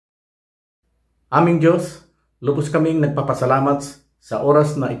Aming Diyos, lubos kaming nagpapasalamat sa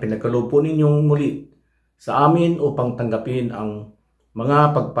oras na ipinagkaloob po ninyong muli sa amin upang tanggapin ang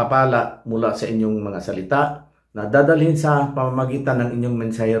mga pagpapala mula sa inyong mga salita na dadalhin sa pamamagitan ng inyong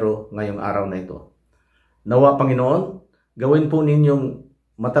mensahero ngayong araw na ito. Nawa, Panginoon, gawin po ninyong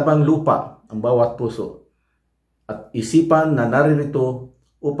matabang lupa ang bawat puso at isipan na narito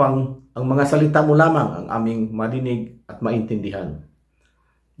upang ang mga salita mo lamang ang aming marinig at maintindihan.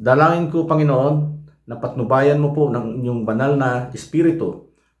 Dalangin ko, Panginoon, na patnubayan mo po ng inyong banal na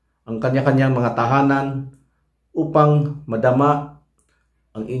espiritu ang kanya-kanyang mga tahanan upang madama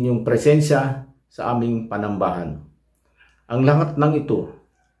ang inyong presensya sa aming panambahan. Ang lahat ng ito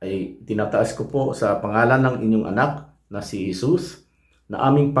ay tinataas ko po sa pangalan ng inyong anak na si Jesus, na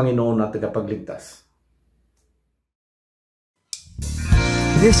aming Panginoon na tagapagligtas.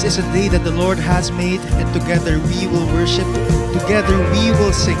 This is a day that the Lord has made, and together we will worship. Together we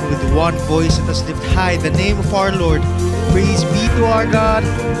will sing with one voice. Let us lift high the name of our Lord. Praise be to our God.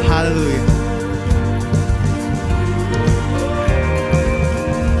 Hallelujah.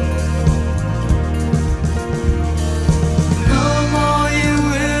 Come all you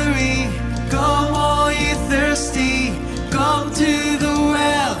weary, come all you thirsty, come to the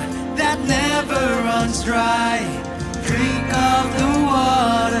well that never runs dry. Drink of the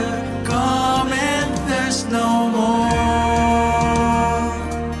water, come and thirst no more.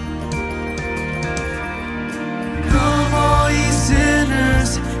 Come all ye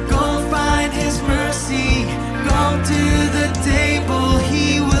sinners, go find his mercy. Come to the table,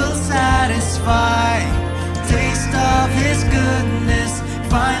 he will satisfy. Taste of his goodness,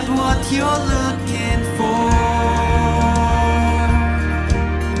 find what you're looking for.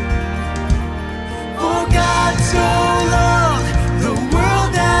 For God so loved the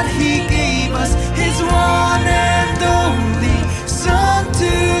world that he gave us his one and only Son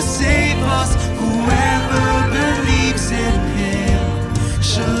to save us. Whoever believes in him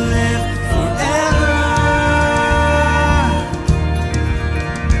shall live forever.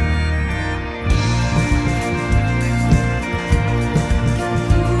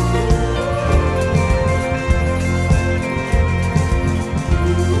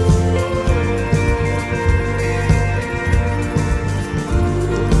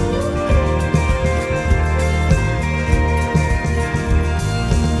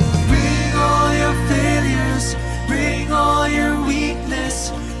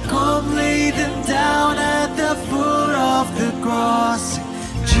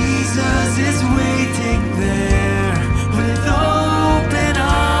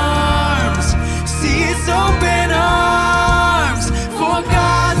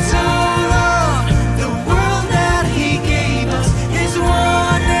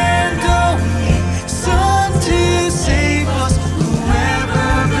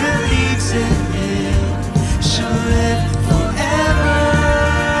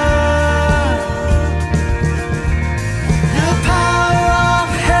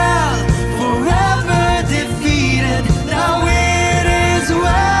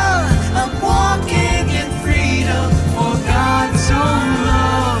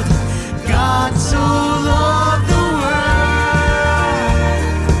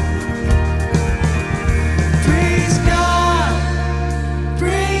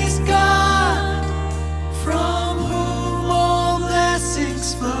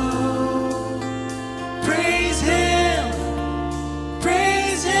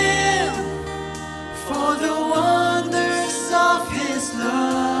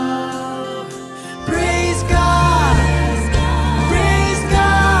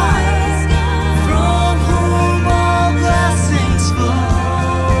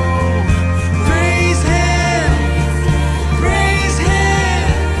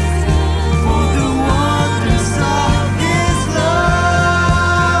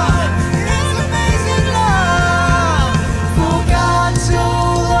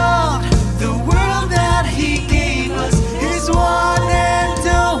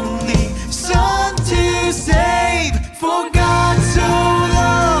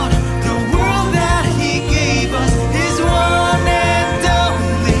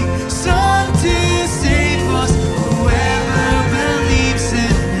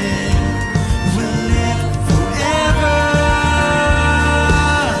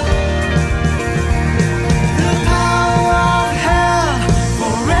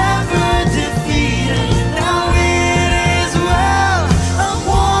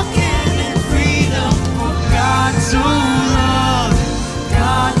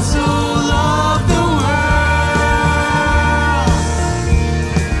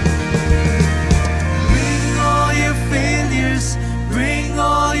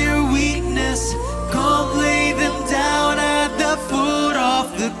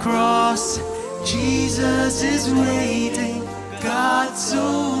 cross. Jesus is waiting. God so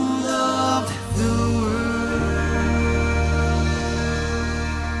loved the world.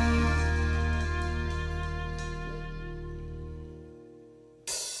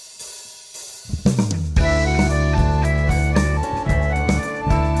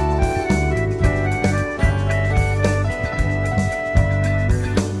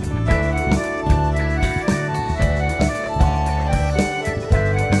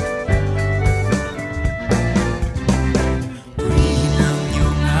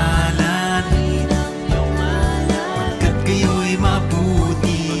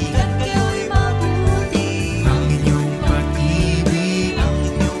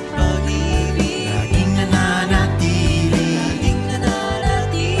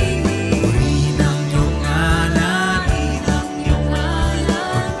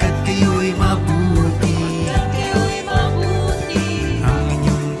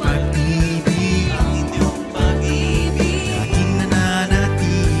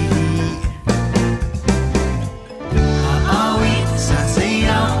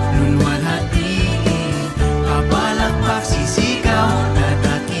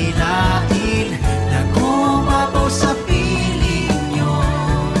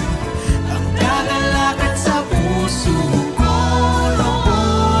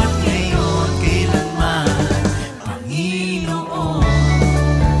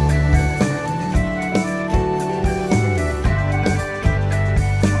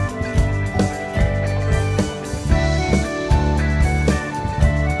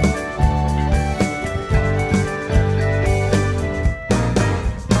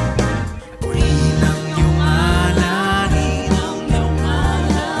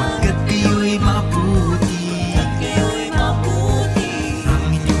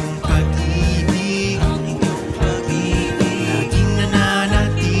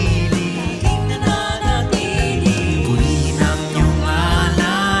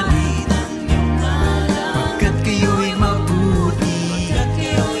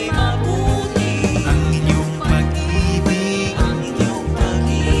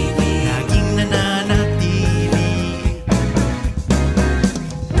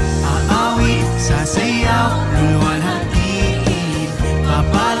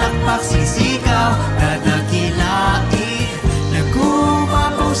 pagsisigaw na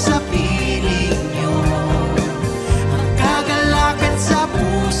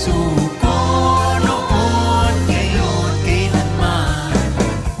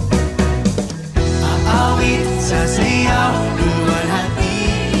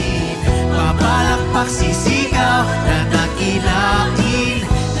dakilain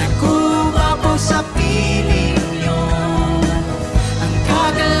na kumapaw sa piling nyo. Ang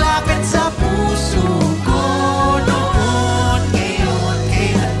kagalakan sa puso ko noon, ngayon,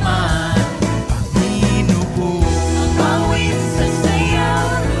 kailanman. Panginoon, ang awit sa sayaw,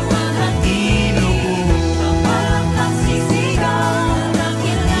 Panginoon, ang walang pagsisigaw na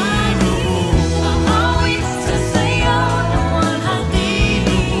dakilain. Ang awit sa sayaw,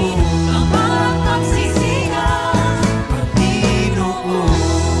 Panginoon, ang walang pagsisigaw, Panginoon.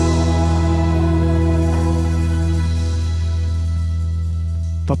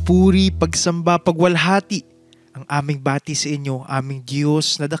 Papuri, pagsamba, pagwalhati ang aming bati sa inyo, aming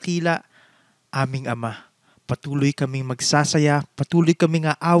Diyos na dakila, aming Ama. Patuloy kaming magsasaya, patuloy kaming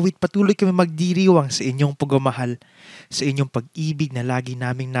aawit, patuloy kaming magdiriwang sa inyong pagmamahal, sa inyong pag-ibig na lagi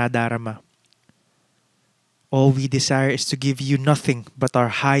naming nadarama. All we desire is to give you nothing but our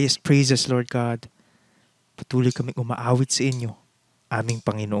highest praises, Lord God. Patuloy kaming umaawit sa inyo, aming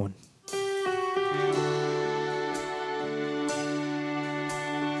Panginoon.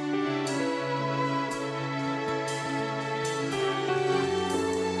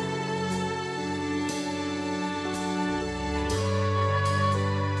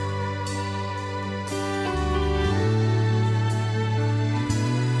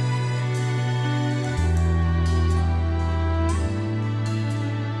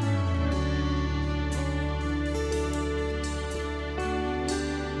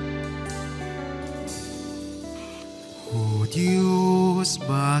 O Diyos,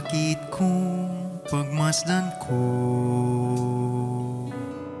 bakit kung pagmasdan ko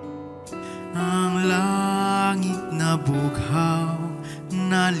ang langit na bughaw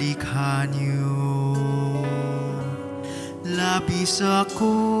na likha niyo? Labis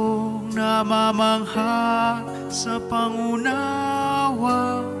akong namamangha sa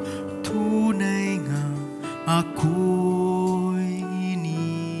pangunawa, tunay nga ako'y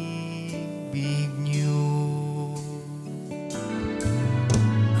inibig niyo.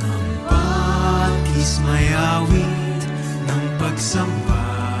 Ang batis may awit ng pagsamba,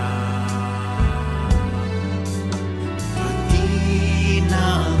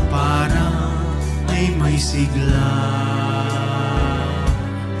 may sigla.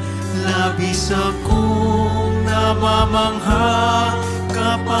 Labis akong namamangha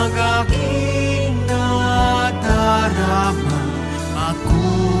kapag aking nadarama,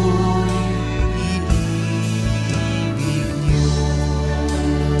 ako'y inibig niyo.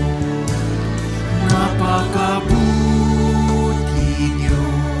 Napakabuti niyo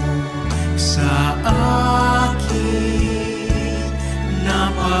sa akin,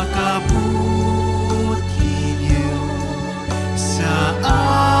 napakabuti niyo sa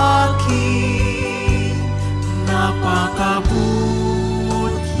akin, napakabuti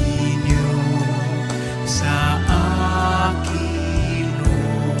niyo sa akin, O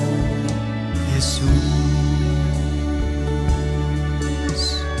Jesus.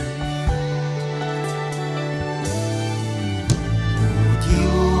 O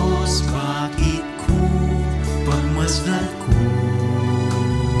Diyos, bakit ko pagmasdan ko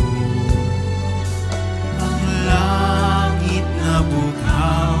ang langit na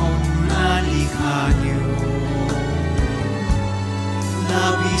bughaw na likha niyo?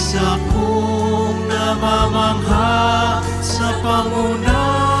 Labis akong namamangha sa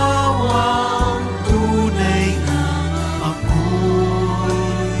pangunawang tunay na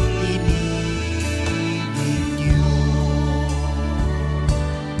ako'y inibig niyo.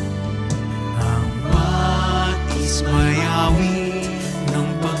 Ang batis may awit ng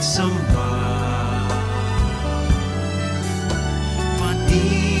pagsamba,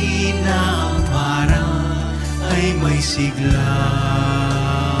 pati na ang parang ay may sigla.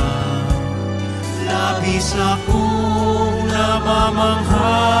 Labis akong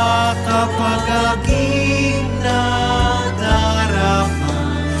namamangha kapag aking nadarama,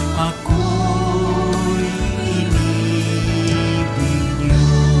 ako'y inibig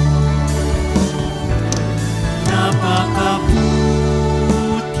niyo.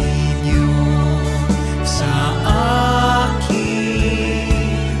 Napakabuti niyo sa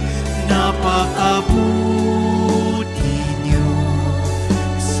akin, napakabuti niyo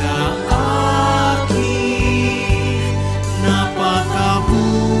sa akin,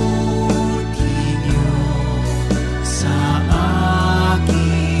 napakabuti niyo sa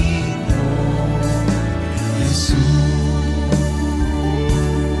akin, O Jesus.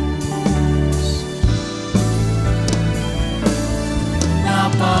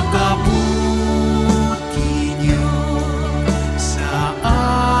 Napakabuti niyo sa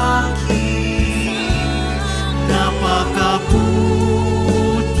akin,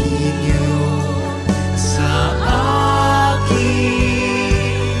 napakabuti niyo sa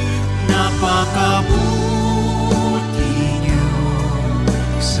akin, napakabuti niyo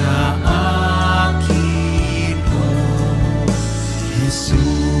sa akin, O Jesus.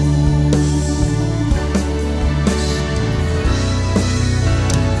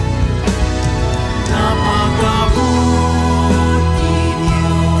 Napakabuti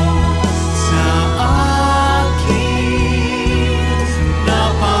niyo sa akin,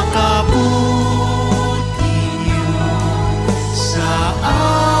 napakabuti niyo sa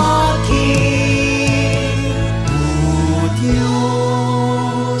akin, O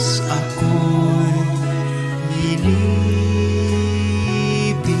Diyos, ako'y inibig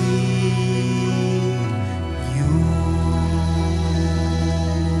niyo.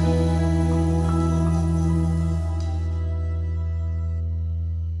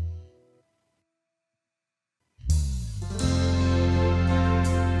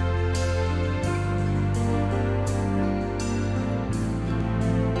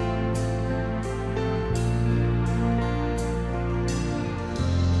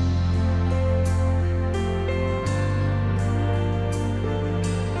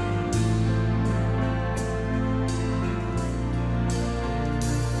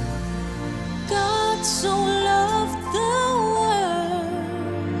 God so loved the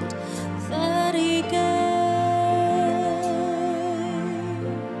world that He gave.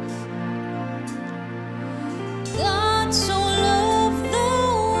 God so loved the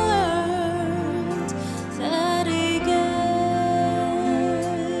world that He gave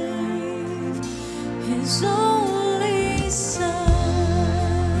His only Son.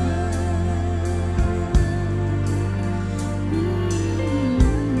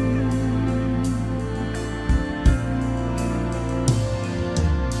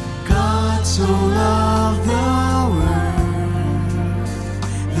 God so loved the world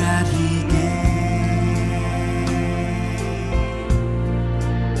that He gave.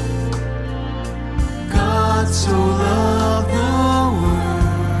 God so loved the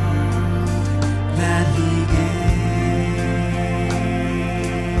world that He gave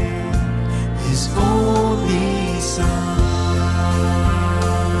His only Son.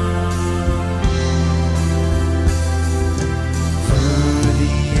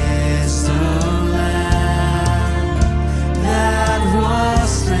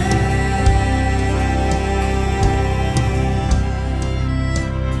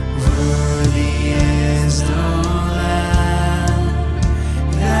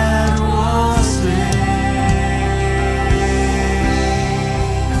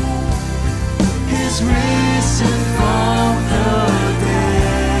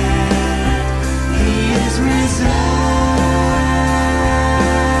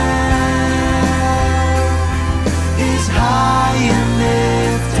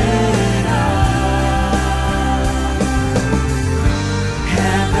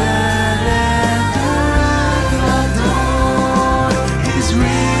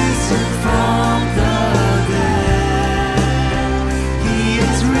 risen from the dead. He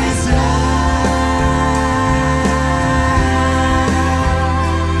is risen.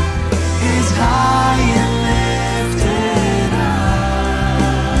 He's high and lifted up.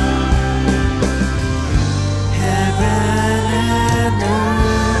 Heaven and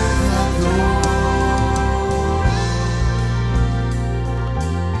earth adore.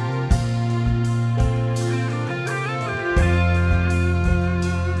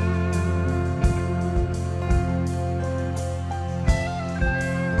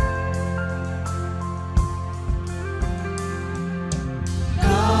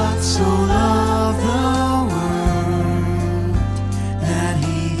 God so loved the world that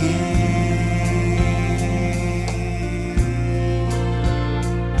He gave.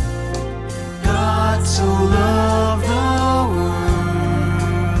 God so loved the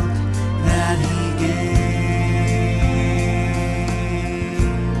world that He gave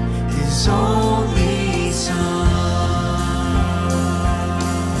His only Son.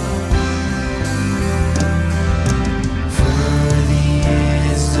 Worthy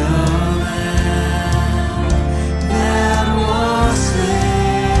is the Lamb that was slain.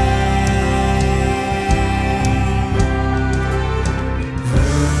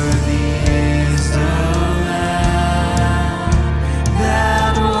 Worthy is the Lamb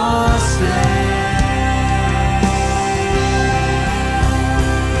that was slain.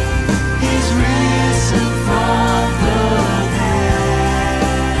 He's risen from the dead.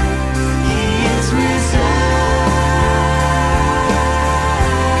 He is risen.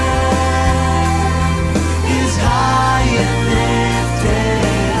 He's high and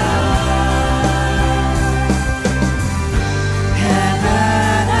lifted up.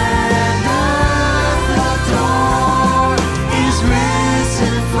 Heaven and earth adore. He's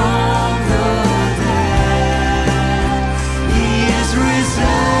risen from the dead. He is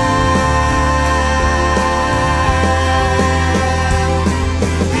risen.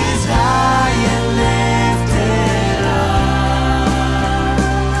 He's high and lifted up.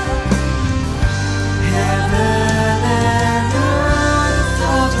 Heaven and earth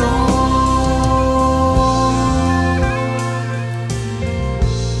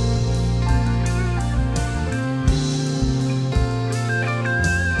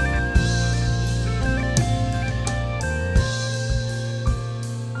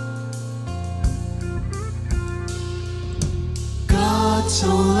God so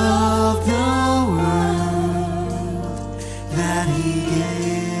loved the world that He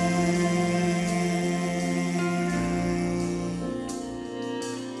gave.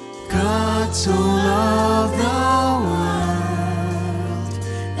 God so loved the world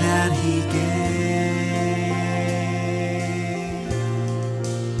that He gave.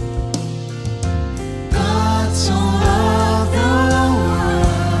 God so loved the world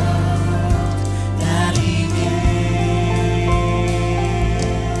that He gave.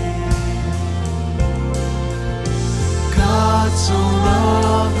 God so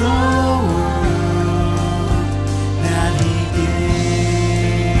loved the world that He gave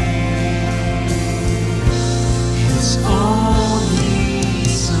His only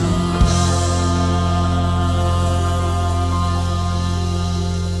Son.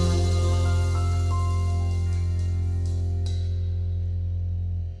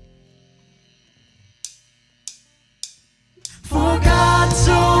 For God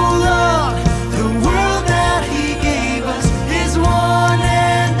so loved the world that He gave us His one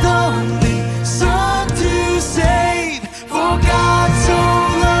and only Son to save. For God so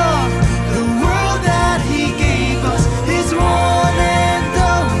loved the world that He gave us His one and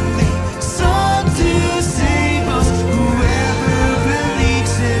only Son to save us. Whoever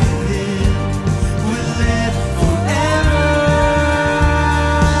believes in Him will live forever.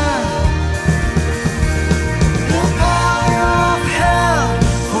 The power of hell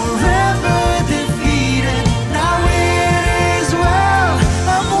forever defeated. Now it is well.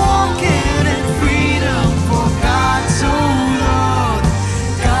 I'm walking in freedom. For God so loved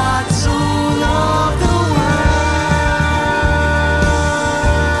the world.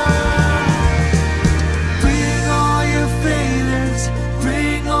 Bring all your failures,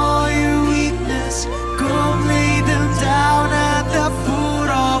 bring all your weakness. Come lay them down at the foot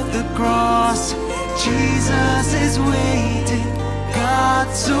of the cross. Jesus is waiting. God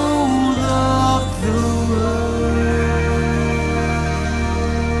so loved the world.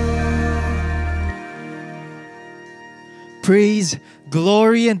 Praise,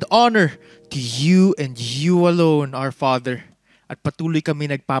 glory, and honor to you and you alone, our Father. At patuloy kami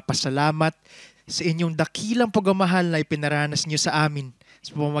nagpapasalamat sa inyong dakilang pagmamahal na ipinaranas niyo sa amin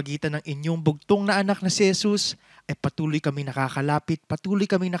sa pamamagitan ng inyong bugtong na anak na si Jesus patuloy kami nakakalapit, patuloy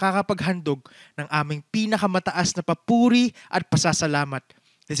kami nakakapaghandog ng aming pinakamataas na papuri at pasasalamat.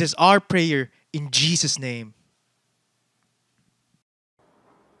 This is our prayer in Jesus' name.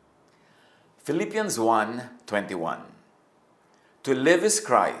 Philippians 1:21. To live is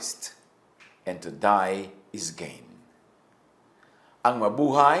Christ, and to die is gain. Ang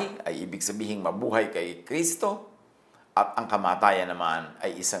mabuhay ay ibig sabihing mabuhay kay Kristo, at ang kamatayan naman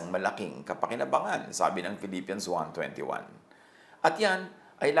ay isang malaking kapakinabangan, sabi ng Philippians 1:21. At yan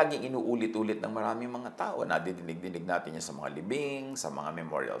ay laging inuulit-ulit ng maraming mga tao. Nadidinig-dinig natin yan sa mga libing, sa mga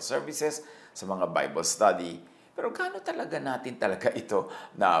memorial services, sa mga Bible study. Pero gaano talaga natin ito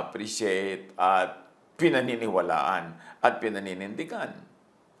na-appreciate at pinaniniwalaan at pinaninindigan?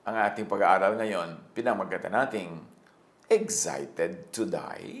 Ang ating pag-aaral ngayon, pinamagatan nating excited to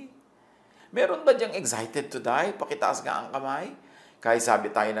die. Meron ba diyang excited to die? Pakitaas nga ang kamay. Kaya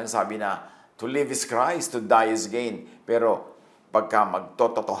sabi na, to live is Christ, to die is gain. Pero pagka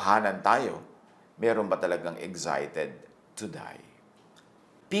magtototohanan tayo, meron ba talagang excited to die?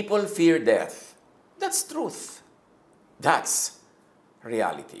 People fear death. That's truth. That's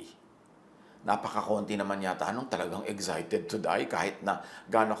reality. Napakakonti naman yata anong talagang excited to die kahit na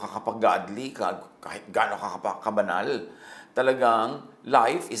gaano ka kapag-godly, kahit gaano ka kabanal. Talagang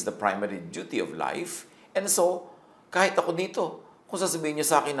life is the primary duty of life. And so, kahit ako dito, kung sasabihin niyo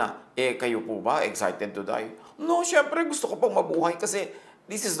sa akin na, kayo po ba excited to die? No, syempre gusto ko pang mabuhay kasi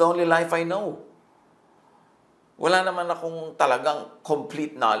this is the only life I know. Wala naman akong talagang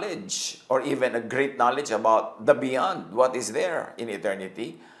complete knowledge or even a great knowledge about the beyond, what is there in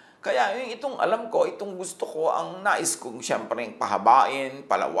eternity. Kaya itong alam ko, itong gusto ko, ang nais kong syempre pahabain,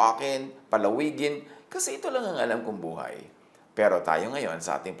 palawakin, palawigin, kasi ito lang ang alam kong buhay. Pero tayo ngayon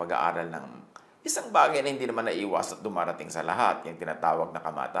sa ating pag-aaral ng isang bagay na hindi naman naiwas at dumarating sa lahat, yung tinatawag na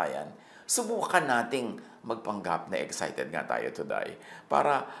kamatayan, subukan nating magpanggap na excited nga tayo to die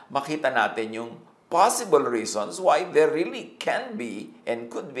para makita natin yung possible reasons why there really can be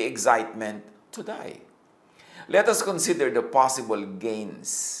and could be excitement to die. Let us consider the possible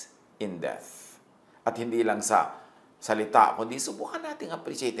gains in death. At hindi lang sa salita, kundi subukan nating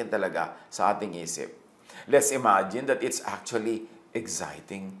appreciatein talaga sa ating isip. Let's imagine that it's actually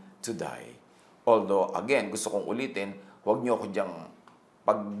exciting to die. Although, again, gusto kong ulitin, huwag niyo ako diyang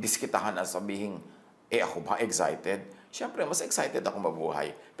pagdiskitahan at sabihin, ako ba excited? Siyempre, mas excited ako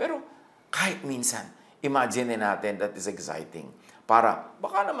mabuhay. Pero, kahit minsan, imagine natin that is exciting. Para,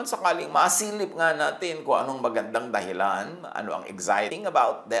 baka naman sakaling masilip nga natin kung anong magandang dahilan, ano ang exciting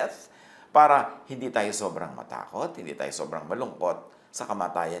about death, para hindi tayo sobrang matakot, hindi tayo sobrang malungkot sa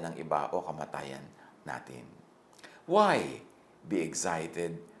kamatayan ng iba o kamatayan natin. Why be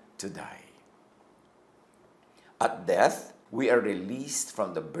excited to die? At death, we are released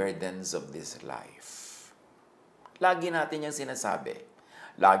from the burdens of this life. Lagi natin yung sinasabi.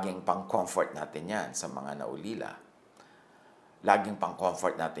 Laging pang-comfort natin yan sa mga naulila. Laging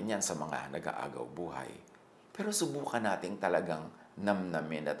pang-comfort natin yan sa mga nag-aagaw buhay. Pero subukan natin talagang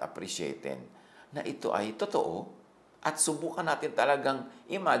namnamin at appreciatein na ito ay totoo at subukan natin talagang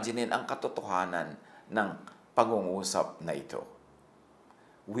imaginein ang katotohanan ng pangungusap na ito.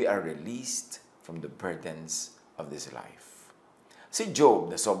 We are released from the burdens of this life. Si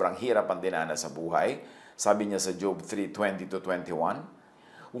Job, na sobrang hirap ang dinanas sa buhay, sabi niya sa Job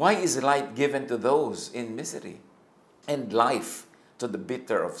 3:20-21, why is light given to those in misery, and life to the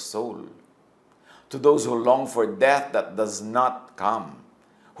bitter of soul? To those who long for death that does not come,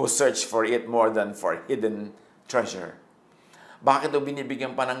 who search for it more than for hidden treasure. Bakit daw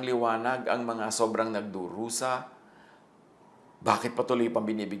binibigyan pa ng liwanag ang mga sobrang nagdurusa? Bakit patuloy pang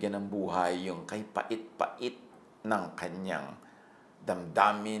binibigyan ng buhay yung kay pait-pait ng kanyang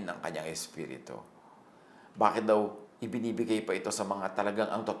damdamin, ng kanyang espiritu? Bakit daw ibinibigay pa ito sa mga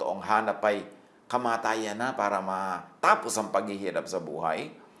talagang ang totoong hanap ay kamatayan na para matapos ang paghihirap sa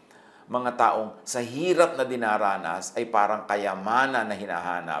buhay? Mga taong sa hirap na dinaranas ay parang kayamanan na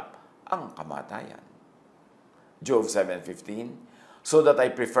hinahanap ang kamatayan. Job 7:15, so that I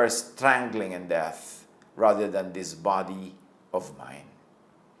prefer strangling and death rather than this body of mine.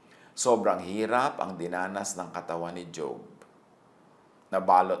 Sobrang hirap ang dinanas ng katawan ni Job.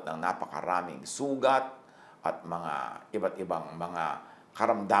 Nabalot ng napakaraming sugat at mga iba't ibang mga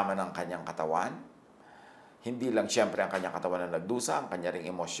karamdaman ng kanyang katawan. Hindi lang siyempre ang kanyang katawan na nagdusa, ang kanyang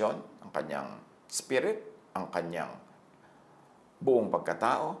emosyon, ang kanyang spirit, ang kanyang buong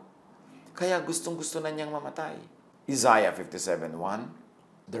pagkatao. Kaya gustong-gusto na niyang mamatay. Isaiah 57:1,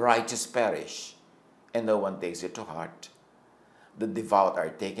 the righteous perish, and no one takes it to heart. The devout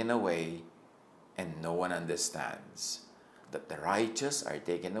are taken away, and no one understands that the righteous are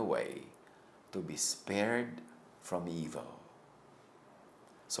taken away to be spared from evil.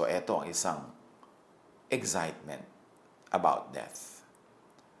 So ito ang isang excitement about death.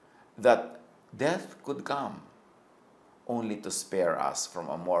 That death could come only to spare us from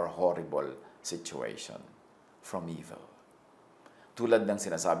a more horrible situation, from evil. Tulad ng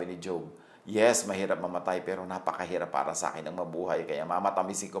sinasabi ni Job, yes, mahirap mamatay pero napakahirap para sa akin ang mabuhay. Kaya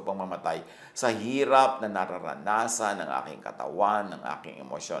mamatamisin ko pang mamatay sa hirap na nararanasan ng aking katawan, ng aking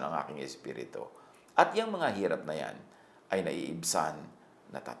emosyon, ng aking espiritu. At yung mga hirap na yan ay naiibsan,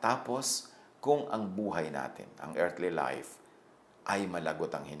 natatapos kung ang buhay natin, ang earthly life, ay malagot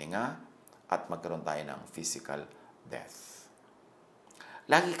ang hininga at magkaroon tayo ng physical death.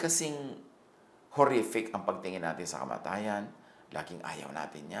 Lagi kasing horrific ang pagtingin natin sa kamatayan. Laging ayaw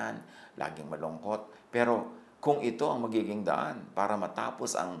natin yan. Laging malungkot. Pero kung ito ang magiging daan para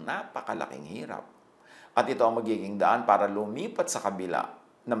matapos ang napakalaking hirap, at ito ang magiging daan para lumipat sa kabila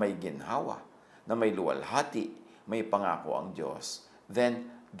na may ginhawa, na may luwalhati, may pangako ang Diyos, then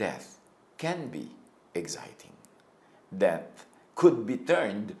death can be exciting. Death could be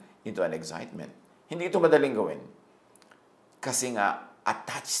turned into an excitement. Hindi ito madaling gawin. Kasi nga,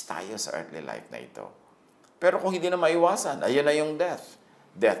 attached tayo sa earthly life na ito. Pero kung hindi na maiwasan, ayan na yung death.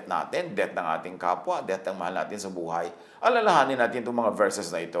 Death natin, death ng ating kapwa, death ng mahal natin sa buhay. Alalahanin natin itong mga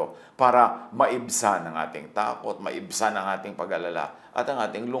verses na ito para maibsan ang ating takot, maibsan ang ating pag-alala, at ang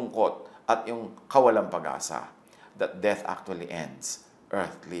ating lungkot, at yung kawalang pag-asa. That death actually ends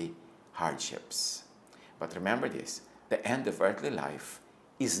earthly hardships. But remember this, the end of earthly life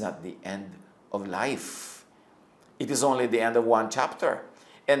is not the end of life. It is only the end of one chapter.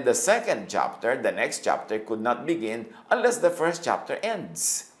 And the second chapter, the next chapter, could not begin unless the first chapter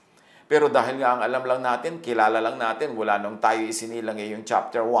ends. Pero dahil nga ang alam lang natin, kilala lang natin, wala nung tayo isinilang yung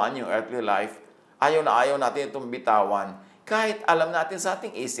chapter 1, yung earthly life, ayaw na ayaw natin itong bitawan. Kahit alam natin sa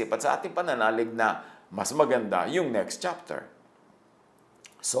ating isip at sa ating pananalig na mas maganda yung next chapter.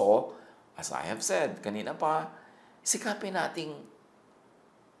 So, as I have said kanina pa, sikapin nating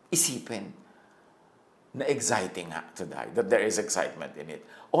isipin na exciting nga to die, that there is excitement in it.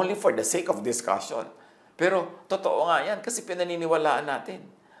 Only for the sake of discussion. Pero totoo nga yan kasi pinaniniwalaan natin.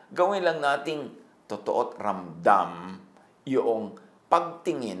 Gawin lang nating totoo at ramdam yung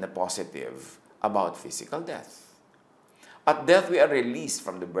pagtingin na positive about physical death. At death, we are released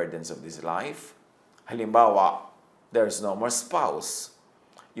from the burdens of this life. Halimbawa, there's no more spouse.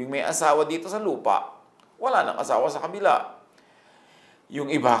 Yung may asawa dito sa lupa, wala nang asawa sa kabila. Yung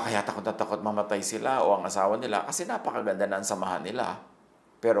iba, kaya takot na takot mamatay sila o ang asawa nila kasi napakaganda na ang samahan nila.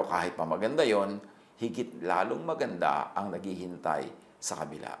 Pero kahit pa maganda yon, higit lalong maganda ang naghihintay sa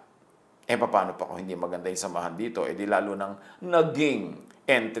kabila. Paano pa kung hindi maganda yung samahan dito? Di lalo nang naging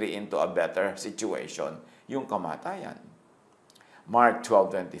entry into a better situation, yung kamatayan. Mark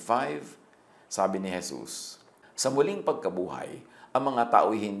 12:25, sabi ni Jesus, sa muling pagkabuhay, ang mga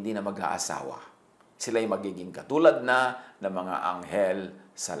tao'y hindi na mag-aasawa. Sila'y magiging katulad na ng mga anghel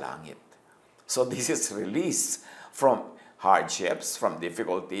sa langit. So this is release from hardships, from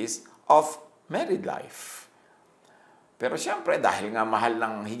difficulties of married life. Pero siyempre, dahil nga mahal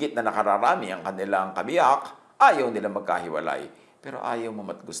ng higit na nakararami ang kanilang kabiyak, ayaw nila magkahiwalay. Pero ayaw mo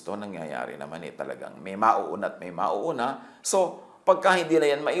mat gusto, nangyayari naman talagang may mauuna at may mauuna. So, pagka hindi na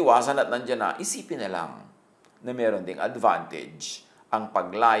yan maiwasan at nandyan na, isipin na lang na meron ding advantage ang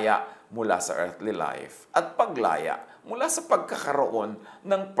paglaya mula sa earthly life at paglaya mula sa pagkakaroon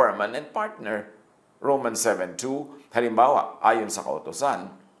ng permanent partner. Romans 7:2, halimbawa, ayon sa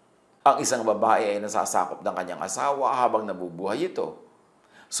kautusan, ang isang babae ay nasasakop ng kanyang asawa habang nabubuhay ito.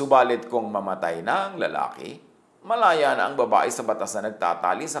 Subalit kung mamatay na ang lalaki, malaya na ang babae sa batas na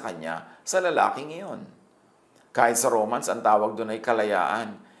nagtatali sa kanya sa lalaking iyon. Kahit sa Romans, ang tawag doon ay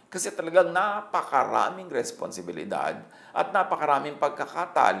kalayaan. Kasi talagang napakaraming responsibilidad at napakaraming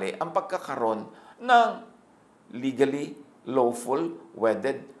pagkakatali ang pagkakaroon ng legally lawful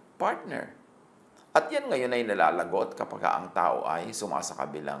wedded partner. At yan ngayon ay nalalagot kapag ang tao ay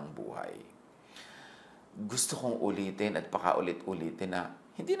sumasakabilang buhay. Gusto kong ulitin at pakaulit-ulitin na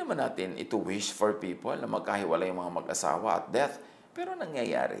hindi naman natin ito wish for people na magkahiwalay yung mga mag-asawa at death. Pero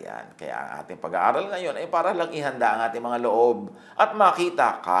nangyayari yan. Kaya ang ating pag-aaral ngayon ay para lang ihanda ang ating mga loob at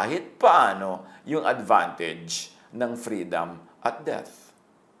makita kahit paano yung advantage ng freedom at death.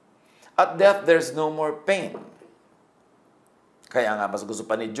 At death, there's no more pain. Kaya nga mas gusto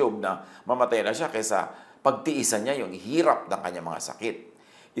pa ni Job na mamatay na siya kaysa pagtiisan niya yung hirap ng kanyang mga sakit.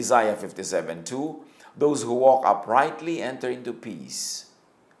 Isaiah 57:2, those who walk uprightly enter into peace.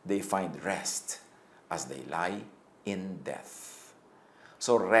 They find rest as they lie in death.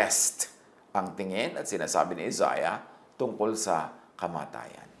 So rest ang tingin at sinasabi ni Isaiah tungkol sa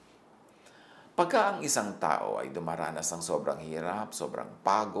kamatayan. Pagka ang isang tao ay dumaranas ng sobrang hirap, sobrang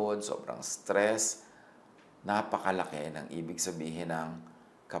pagod, sobrang stress, napakalaki ng ibig sabihin ng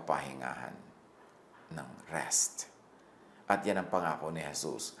kapahingahan, ng rest. At yan ang pangako ni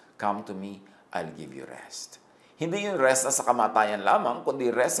Jesus. Come to me, I'll give you rest. Hindi yung rest na sa kamatayan lamang, kundi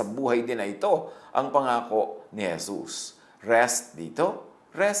rest sa buhay din na ito ang pangako ni Jesus. Rest dito,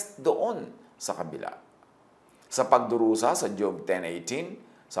 rest doon sa kabila. Sa pagdurusa sa Job 10:18,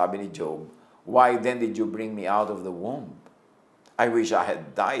 sabi ni Job, "Why then did you bring me out of the womb? I wish I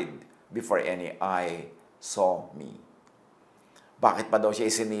had died before any eye saw me." Bakit pa daw siya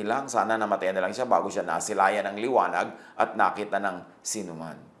isinilang? Sana namatay na lang siya bago siya nasilayan ng liwanag at nakita ng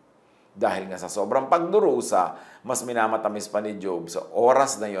sinuman. Dahil nga sa sobrang pagdurusa, mas minamatamis pa ni Job sa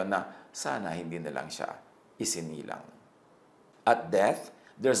oras na yon na sana hindi na lang siya isinilang. At death,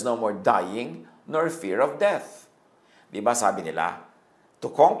 there's no more dying nor fear of death. Di ba sabi nila, to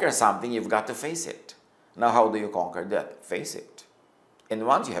conquer something, you've got to face it. Now, how do you conquer death? Face it. And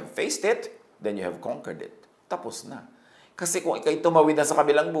once you have faced it, then you have conquered it. Tapos na. Kasi kung ikay tumawid na sa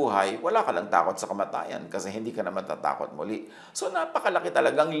kabilang buhay, wala ka lang takot sa kamatayan kasi hindi ka naman tatakot muli. So, napakalaki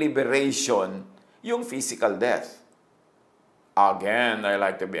talagang liberation yung physical death. Again, I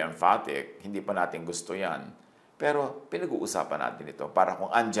like to be emphatic. Hindi pa natin gusto yan. Pero pinag-uusapan natin ito para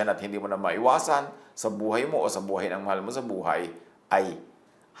kung andyan at hindi mo na maiwasan sa buhay mo o sa buhay ng mahal mo sa buhay, ay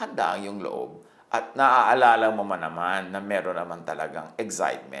handa ang iyong loob. At naaalala mo man naman na meron naman talagang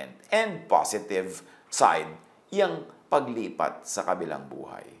excitement and positive side yung paglipat sa kabilang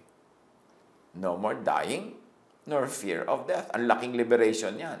buhay. No more dying, nor fear of death. Ang laking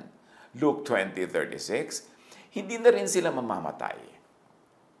liberation yan. Luke 20:36, hindi na rin sila mamamatay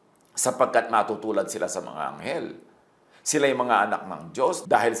sapagkat matutulad sila sa mga anghel. Sila'y mga anak ng Diyos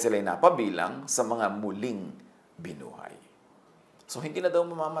dahil sila'y napabilang sa mga muling binuhay. So, hindi na daw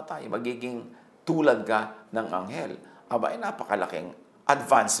mamamatay. Magiging tulad ka ng anghel. Aba, ay napakalaking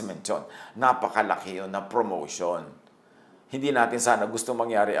advancement yun. Napakalaki yun na promotion. Hindi natin sana gusto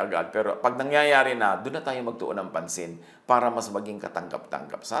mangyari agad, pero pag nangyayari na, doon na tayo magtuon ng pansin para mas maging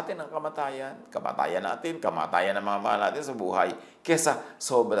katanggap-tanggap sa atin ang kamatayan, kamatayan natin, kamatayan ng mga mahal natin sa buhay, kesa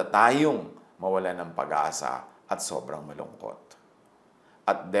sobra tayong mawala ng pag-asa at sobrang malungkot.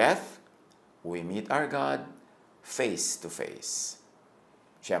 At death, we meet our God face to face.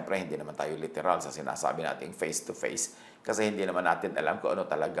 Siyempre, hindi naman tayo literal sa sinasabi nating face to face kasi hindi naman natin alam kung ano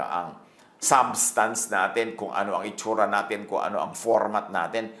talaga ang substance natin, kung ano ang itsura natin, kung ano ang format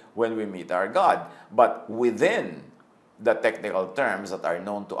natin when we meet our God. But within the technical terms that are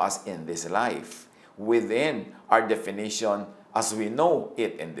known to us in this life, within our definition as we know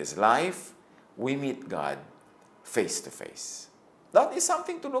it in this life, we meet God face to face. That is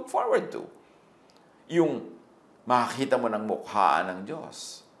something to look forward to. Yung makakita mo ng mukhaan ng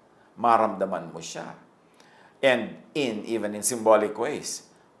Diyos, maramdaman mo siya. And even in symbolic ways,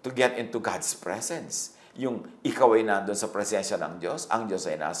 to get into God's presence. Yung ikaw ay nandun sa presensya ng Diyos, ang Diyos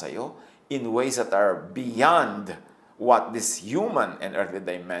ay nasa iyo, in ways that are beyond what this human and earthly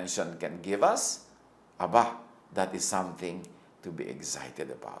dimension can give us, aba, that is something to be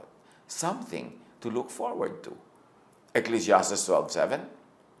excited about. Something to look forward to. Ecclesiastes 12:7,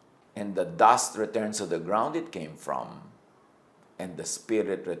 and the dust returns to the ground it came from, and the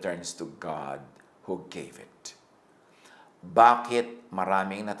spirit returns to God who gave it. Bakit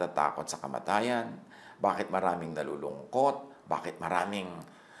maraming natatakot sa kamatayan? Bakit maraming nalulungkot? Bakit maraming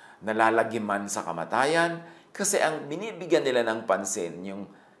nalalagiman sa kamatayan? Kasi ang binibigyan nila ng pansin, yung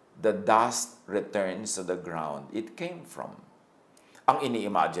the dust returns to the ground it came from. Ang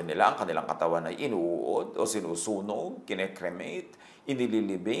ini-imagine nila, ang kanilang katawan ay inuud o sinusunog, kine-cremate,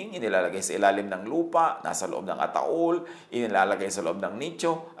 inililibing, inilalagay sa ilalim ng lupa, nasa loob ng ataol, inilalagay sa loob ng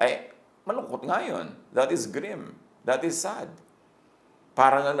nicho. Ay, malungkot nga yun. That is grim. That is sad.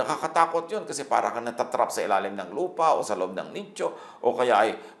 Parang nakakatakot yun kasi para kang natatrap sa ilalim ng lupa o sa loob ng nicho o kaya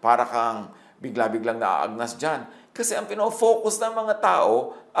ay para kang bigla-biglang naaagnas dyan. Kasi ang pinofocus ng mga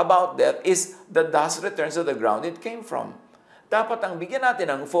tao about death is the dust returns to the ground it came from. Dapat ang bigyan natin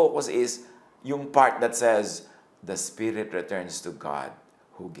ng focus is yung part that says, the spirit returns to God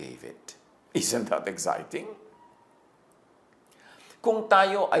who gave it. Isn't that exciting? Kung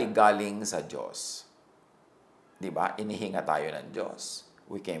tayo ay galing sa Diyos, di ba? Inihinga tayo ng Diyos.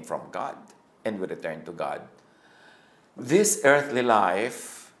 We came from God and we return to God. This earthly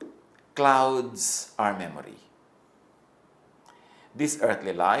life clouds our memory. This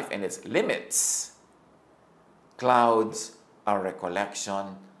earthly life and its limits clouds our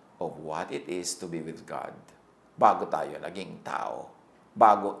recollection of what it is to be with God. Bago tayo naging tao,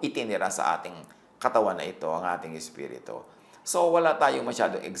 bago itinira sa ating katawan na ito, ang ating espiritu. So, wala tayong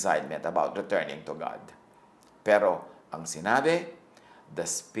masyadong excitement about returning to God. Pero, ang sinabi, the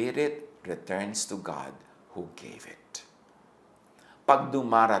Spirit returns to God who gave it. Pag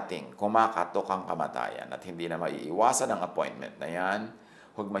dumarating, kumakatok ang kamatayan at hindi na maiiwasan ang appointment na yan,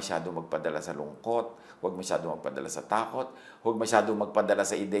 huwag masyadong magpadala sa lungkot, huwag masyadong magpadala sa takot, huwag masyadong magpadala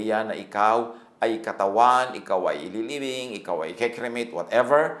sa ideya na ikaw ay katawan, ikaw ay ililibing, ikaw ay kekremate,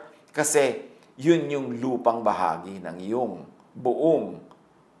 whatever. Kasi yun yung lupang bahagi ng iyong buong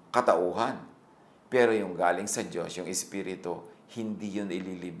katauhan. Pero yung galing sa Diyos, yung Espiritu, hindi yun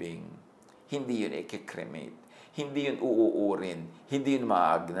ililibing, hindi yun i-cremate, hindi yun uuurin, hindi yun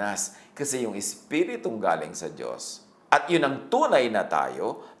maagnas. Kasi yung Espiritong galing sa Diyos, at yun ang tunay na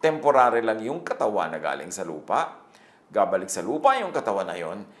tayo, temporary lang yung katawan na galing sa lupa, gabalik sa lupa yung katawan na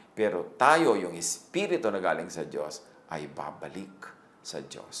yun, pero tayo, yung Espiritu na galing sa Diyos, ay babalik sa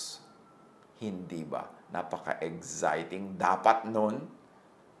Diyos. Hindi ba? Napaka-exciting dapat nun.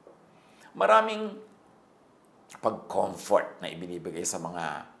 Maraming pag-comfort na ibinibigay sa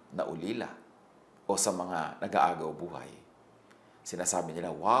mga naulila o sa mga nag-aagaw buhay. Sinasabi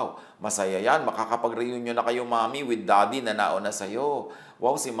nila, wow, masaya yan, makakapag-reunion na kayo, mami, with daddy na nauna sa'yo.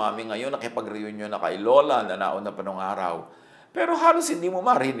 Wow, si mami ngayon nakipag-reunion na kay lola na nauna pa nung araw. Pero halos hindi mo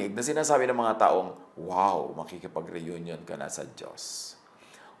marinig na sinasabi ng mga taong, wow, makikipag-reunion ka na sa Diyos.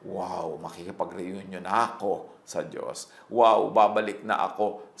 Wow, makikipag-reunion na ako sa Diyos. Wow, babalik na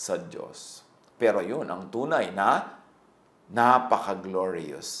ako sa Diyos. Pero yun, ang tunay na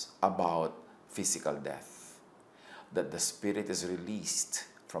napaka-glorious about physical death. That the spirit is released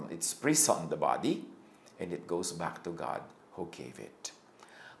from its prison, the body, and it goes back to God who gave it.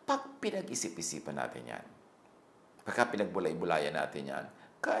 Pag pinag-isip-isipan natin yan, pagka pinagbulay-bulayan natin yan,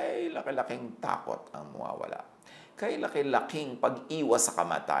 kay laki-laking takot ang mawawala. Kay laki-laking pag-iwas sa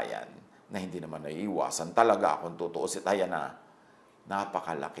kamatayan na hindi naman naiiwasan talaga kung tutuusin tayo na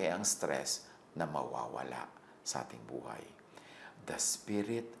napakalaki ang stress na mawawala sa ating buhay. The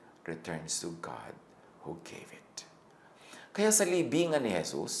spirit returns to God who gave it. Kaya sa libingan ni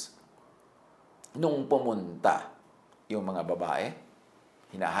Jesus, nung pumunta yung mga babae,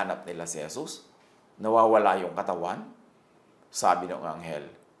 hinahanap nila si Jesus, nawawala yung katawan, sabi ng anghel,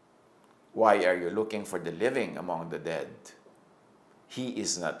 why are you looking for the living among the dead? He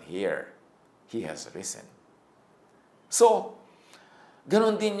is not here. He has risen. So,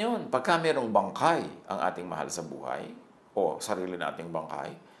 ganun din yun. Pagka merong bangkay ang ating mahal sa buhay, o sarili nating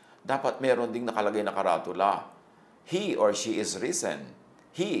bangkay, dapat meron ding nakalagay na karatula. He or she is risen.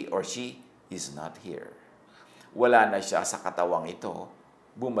 He or she is not here. Wala na siya sa katawang ito.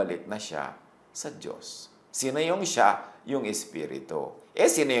 Bumalik na siya sa Diyos. Sino yung siya? Yung Espiritu.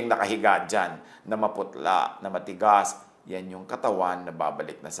 Sino yung nakahiga dyan na maputla, na matigas? Yan yung katawan na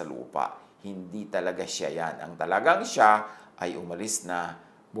babalik na sa lupa. Hindi talaga siya yan. Ang talagang siya ay umalis na,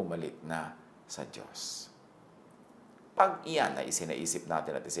 bumalik na sa Diyos. Pag iyan ay isinaisip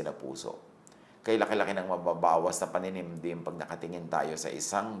natin at isinapuso, kay laki-laki ng mababawas na paninimdim pag nakatingin tayo sa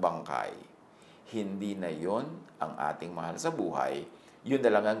isang bangkay. Hindi na yon ang ating mahal sa buhay. Yun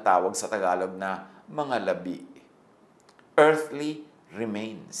na lang ang tawag sa Tagalog na mga labi. Earthly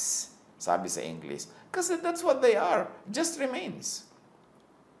remains, sabi sa English. Kasi that's what they are, just remains.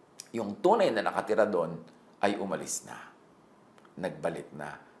 Yung tunay na nakatira doon ay umalis na. Nagbalik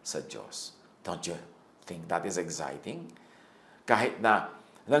na sa Diyos. Don't you think that is exciting? Kahit na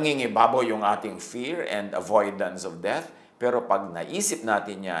nangingibabaw yung ating fear and avoidance of death, pero pag naisip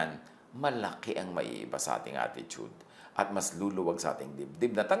natin yan, malaki ang maiiba sa ating attitude at mas luluwag sa ating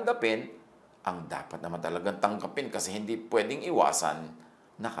dibdib na tanggapin ang dapat naman talagang tanggapin kasi hindi pwedeng iwasan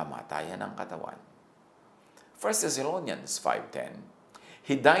na kamatayan ng katawan. 1 Thessalonians 5:10,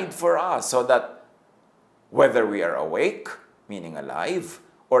 He died for us so that whether we are awake, meaning alive,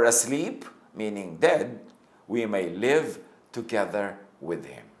 or asleep, meaning dead, we may live together with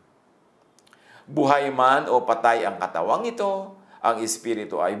Him. Buhay man o patay ang katawang ito, ang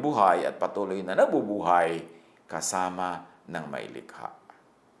Espiritu ay buhay at patuloy na nabubuhay kasama ng may likha.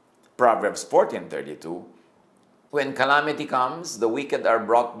 Proverbs 14:32, When calamity comes, the wicked are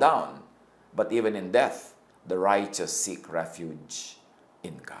brought down, but even in death, the righteous seek refuge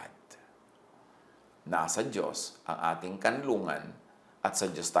in God. Nasa Diyos ang ating kanlungan at sa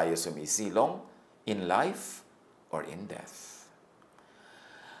Diyos tayo sumisilong in life or in death.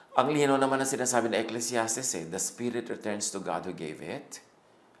 Ang lino naman na sinasabi ng Ecclesiastes, the Spirit returns to God who gave it.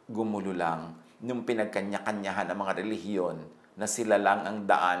 Gumulo lang nung pinagkanya-kanyahan ng mga relihiyon na sila lang ang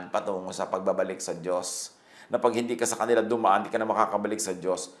daan patungo sa pagbabalik sa Diyos. Na pag hindi ka sa kanila dumaan, hindi ka na makakabalik sa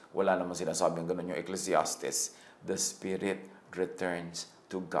Diyos. Wala naman sinasabing ganun yung Ecclesiastes. The Spirit returns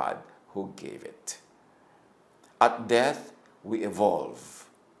to God who gave it. At death, we evolve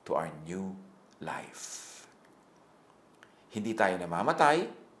to our new life. Hindi tayo namamatay,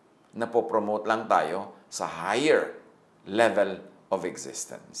 napopromote lang tayo sa higher level of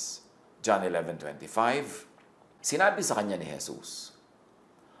existence. John 11:25, sinabi sa kanya ni Jesus,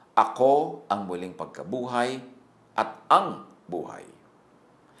 "Ako ang muling pagkabuhay at ang buhay.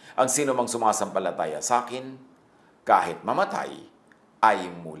 Ang sino mang sumasampalataya sa akin, kahit mamatay, ay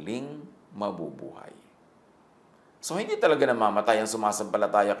muling mabubuhay." So, hindi talaga namamatay ang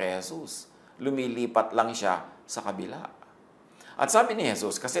sumasampalataya kay Jesus. Lumilipat lang siya sa kabila. At sabi ni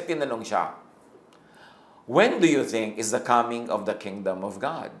Jesus, kasi tinanong siya, "When do you think is the coming of the kingdom of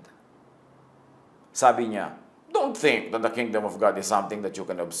God?" Sabi niya, don't think that the kingdom of God is something that you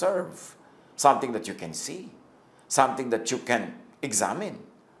can observe, something that you can see, something that you can examine.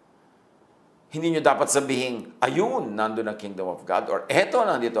 Hindi nyo dapat sabihin, ayun, nandun ang kingdom of God, or eto,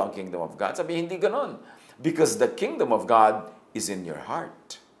 nandito ang kingdom of God. Sabihin, hindi ganon. Because the kingdom of God is in your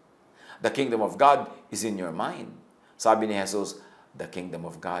heart. The kingdom of God is in your mind. Sabi ni Jesus, the kingdom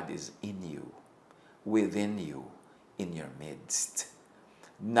of God is in you, within you, in your midst.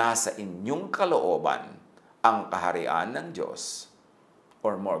 Nasa inyong kalooban ang kaharian ng Diyos.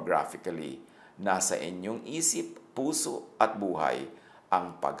 Or more graphically, nasa inyong isip, puso at buhay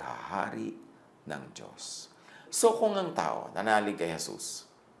ang paghahari ng Diyos. So kung ang tao nanalig kay Jesus,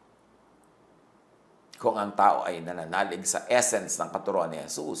 kung ang tao ay nananalig sa essence ng katuruan ni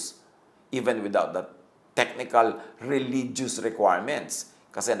Jesus, even without the technical religious requirements,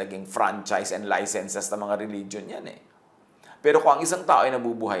 kasi naging franchise and licenses ng mga religion yan eh. Pero kung ang isang tao ay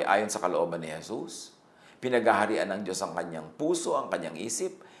nabubuhay ayon sa kalooban ni Jesus, pinaghaharian ng Diyos ang kanyang puso, ang kanyang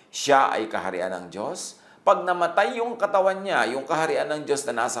isip, siya ay kaharian ng Diyos. Pag namatay yung katawan niya, yung kaharian ng Diyos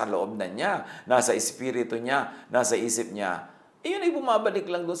na nasa loob na niya, nasa espiritu niya, nasa isip niya, iyon ay bumabalik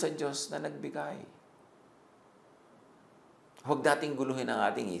lang doon sa Diyos na nagbigay. Huwag nating guluhin ang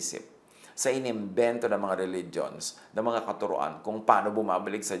ating isip sa inimbento ng mga religions, ng mga katuruan, kung paano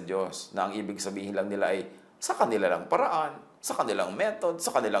bumabalik sa Diyos, na ang ibig sabihin lang nila ay sa kanila lang paraan, sa kanilang method,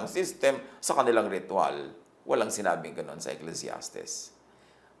 sa kanilang system, sa kanilang ritual. Walang sinabing ganon sa Ecclesiastes.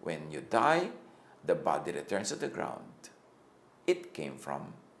 When you die, the body returns to the ground it came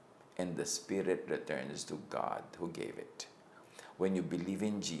from, and the spirit returns to God who gave it. When you believe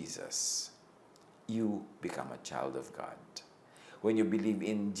in Jesus, you become a child of God. When you believe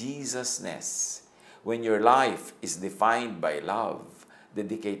in Jesus-ness, when your life is defined by love,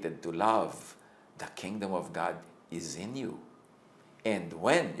 dedicated to love, the kingdom of God is in you. And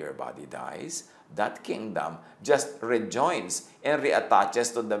when your body dies, that kingdom just rejoins and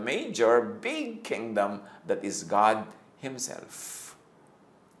reattaches to the major, big kingdom that is God Himself.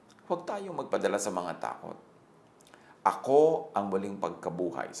 Huwag tayong magpadala sa mga takot. Ako ang muling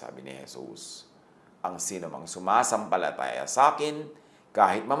pagkabuhay, sabi ni Jesus. Ang sino mang sumasampalataya sa akin,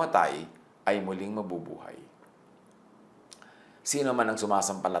 kahit mamatay, ay muling mabubuhay. Sino man ang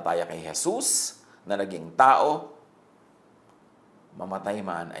sumasampalataya kay Jesus na naging tao, mamatay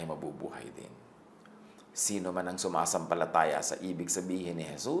man ay mabubuhay din. Sino man ang sumasampalataya sa ibig sabihin ni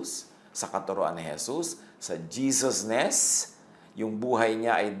Jesus, sa katuruan ni Jesus, sa Jesus-ness, yung buhay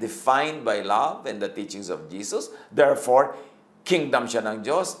niya ay defined by love and the teachings of Jesus. Therefore, kingdom siya ng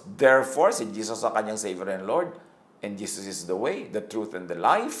Diyos. Therefore, si Jesus ang kanyang Savior and Lord. And Jesus is the way, the truth, and the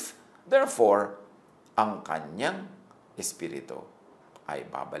life. Therefore, ang kanyang espiritu ay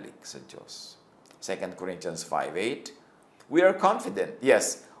babalik sa Diyos. 2 Corinthians 5:8, we are confident,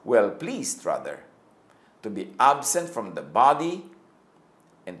 yes, well pleased rather, to be absent from the body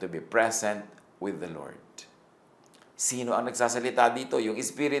and to be present with the Lord. Sino ang nagsasalita dito? Yung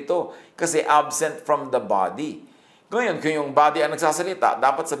espiritu. Kasi absent from the body. Ngayon, kung yung body ang nagsasalita,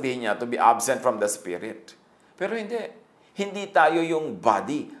 dapat sabihin niya to be absent from the spirit. Pero hindi. Hindi tayo yung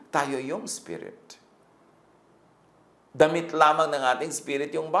body. Tayo yung spirit. Damit lamang ng ating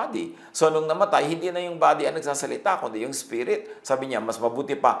spirit yung body. So, nung namatay, hindi na yung body ang nagsasalita, kundi yung spirit. Sabi niya, mas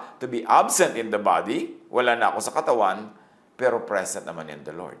mabuti pa to be absent in the body. Wala na ako sa katawan, pero present naman in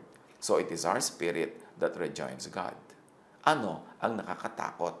the Lord. So, it is our spirit that rejoins God. Ano ang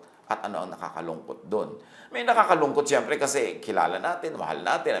nakakatakot? At ano ang nakakalungkot doon? May nakakalungkot siyempre kasi kilala natin, mahal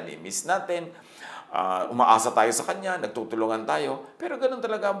natin, nami-miss natin, umaasa tayo sa Kanya, nagtutulungan tayo, pero ganun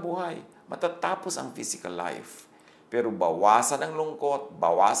talaga ang buhay. Matatapos ang physical life. Pero bawasan ng lungkot,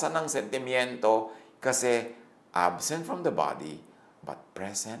 bawasan ng sentimiento, kasi absent from the body, but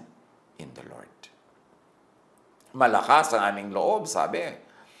present in the Lord. Malakas ang aming loob, sabi.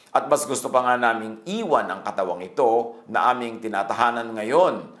 At mas gusto pa nga naming iwan ang katawang ito na aming tinatahanan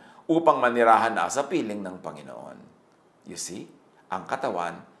ngayon upang manirahan na sa piling ng Panginoon. You see, ang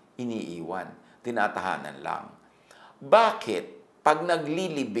katawan, iniiwan, tinatahanan lang. Bakit? Pag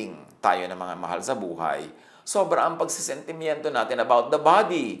naglilibing tayo ng mga mahal sa buhay, sobra ang pagsisentimiento natin about the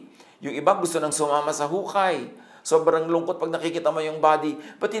body. Yung iba gusto nang sumama sa hukay. Sobrang lungkot pag nakikita mo yung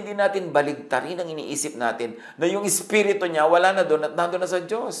body. Ba't hindi natin baligtarin ang iniisip natin na yung espiritu niya wala na doon at nandun na sa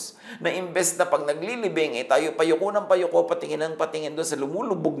Diyos? Na imbes na pag naglilibing, tayo payuko ng payuko, patingin ng patingin doon sa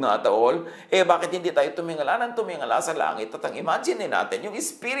lumulubog na ataol, bakit hindi tayo tumingala ng tumingala sa langit? At ang imagine natin, yung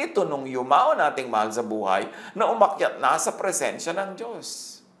espiritu nung yumao nating mahal sa buhay na umakyat na sa presensya ng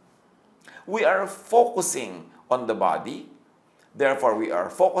Diyos. We are focusing on the body, therefore we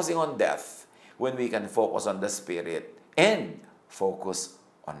are focusing on death, when we can focus on the Spirit and focus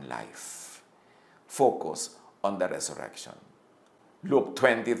on life. Focus on the resurrection. Luke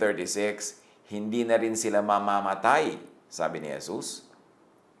 20:36, hindi na rin sila mamamatay, sabi ni Jesus,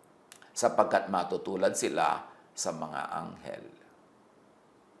 sapagkat matutulad sila sa mga anghel.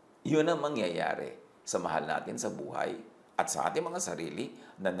 Yun ang mangyayari sa mahal natin sa buhay at sa ating mga sarili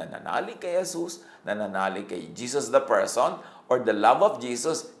na nananalig kay Jesus, nananalig kay Jesus the person, or the love of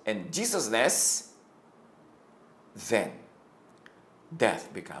Jesus and Jesusness, then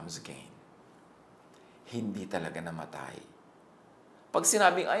death becomes gain. Hindi talaga namatay. Pag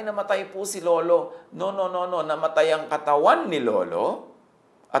sinabing, ay namatay po si Lolo, no, namatay ang katawan ni Lolo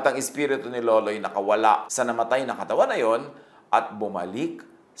at ang espiritu ni Lolo ay nakawala sa namatay na katawan na yon at bumalik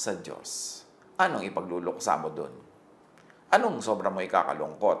sa Diyos. Anong ipagluluksa mo doon? Anong sobra mo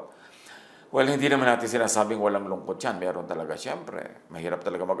ikakalungkot? Well, hindi naman natin sinasabing walang lungkot yan. Meron talaga, siyempre. Mahirap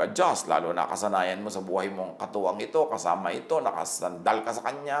talaga mag-adjust, lalo na kasanayan mo sa buhay mong katuwang ito, kasama ito, nakasandal ka sa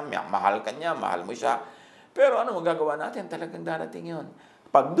kanya, mahal ka niya, mahal mo siya. Pero ano magagawa natin? Talagang darating yon.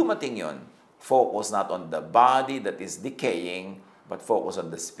 Pag dumating yon, focus not on the body that is decaying, but focus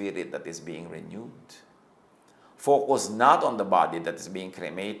on the spirit that is being renewed. Focus not on the body that is being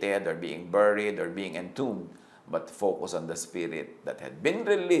cremated or being buried or being entombed, but focus on the spirit that had been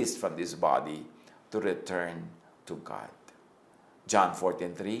released from this body to return to God. John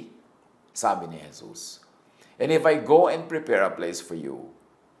 14:3, sabi ni Jesus, and if I go and prepare a place for you,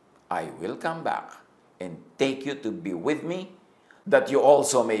 I will come back and take you to be with me, that you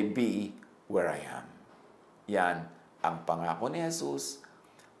also may be where I am. Yan ang pangako ni Jesus,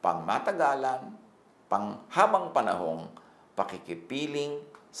 pangmatagalan, panghabang panahong pakikipiling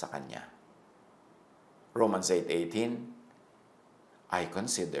sa Kanya. Romans 8:18, I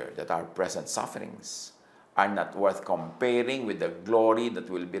consider that our present sufferings are not worth comparing with the glory that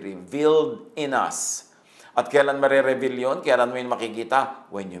will be revealed in us. At kailan marireveal yun? Kailan mo yun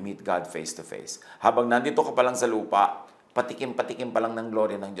makikita? When you meet God face to face. Habang nandito ka pa lang sa lupa, patikim-patikim pa lang ng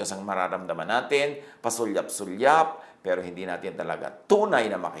glory ng Diyos ang mararamdaman natin, pasulyap-sulyap, pero hindi natin talaga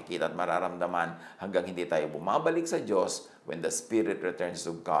tunay na makikita at mararamdaman hanggang hindi tayo bumabalik sa Diyos when the Spirit returns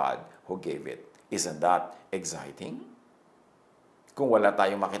to God who gave it. Isn't that exciting? Kung wala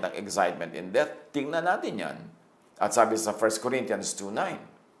tayong makitang excitement in death, tingnan natin yan. At sabi sa 1 Corinthians 2:9,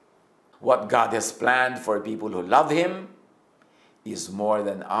 what God has planned for people who love Him is more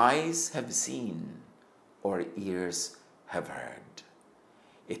than eyes have seen or ears have heard.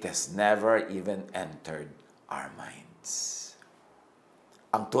 It has never even entered our minds.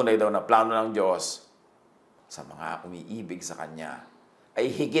 Ang tunay daw na plano ng Diyos sa mga umiibig sa Kanya ay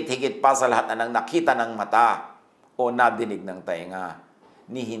higit-higit pa sa lahat na nang nakita ng mata o nadinig ng tainga,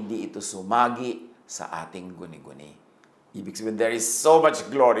 ni hindi ito sumagi sa ating guni-guni. Ibig sabihin, there is so much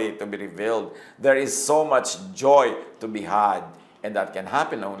glory to be revealed. There is so much joy to be had. And that can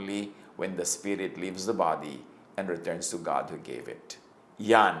happen only when the spirit leaves the body and returns to God who gave it.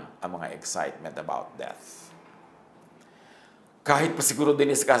 Yan ang mga excitement about death. Kahit pa siguro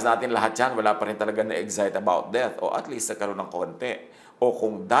diniscuss natin lahat yan, wala pa rin talaga na-excite about death. O at least nagkaroon ng konti. O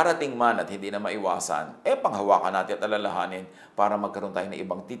kung darating man at hindi na maiwasan, panghawakan natin at alalahanin para magkaroon tayo ng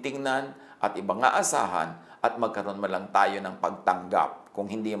ibang titingnan at ibang aasahan at magkaroon man lang tayo ng pagtanggap, kung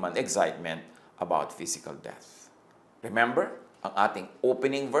hindi man excitement, about physical death. Remember, ang ating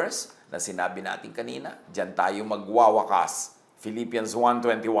opening verse na sinabi natin kanina, diyan tayo magwawakas. Philippians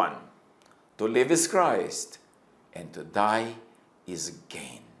 1:21. To live is Christ, and to die is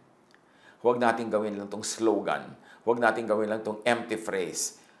gain. Huwag natin gawin lang tong slogan. Huwag natin gawin lang tong empty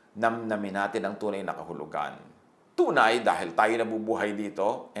phrase. Namnamin natin ang tunay na kahulugan. Tunay, dahil tayo nabubuhay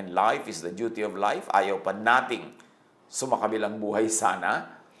dito, and life is the duty of life, ayaw pa nating sumakabilang buhay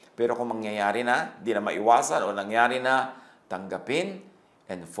sana. Pero kung mangyayari na, di na maiwasan, o nangyari na, tanggapin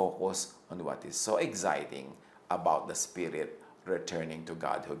and focus on what is so exciting about the Spirit returning to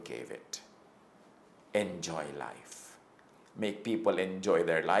God who gave it. Enjoy life. Make people enjoy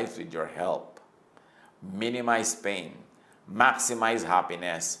their lives with your help. Minimize pain, maximize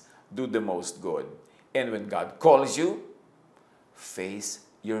happiness, do the most good, And when God calls you, face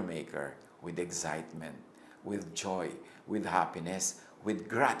your Maker with excitement, with joy, with happiness,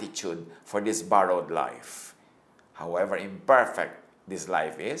 with gratitude for this borrowed life. However imperfect this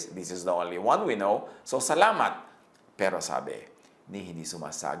life is, this is the only one we know, so salamat. Pero sabi, ni hindi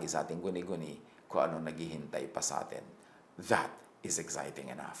sumasagi sa ating guni-guni kung ano naghihintay pa sa atin. That is exciting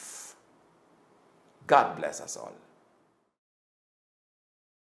enough. God bless us all.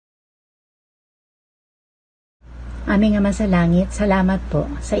 Aming Ama sa Langit, salamat po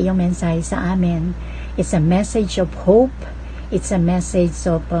sa iyong mensahe sa amin. It's a message of hope. It's a message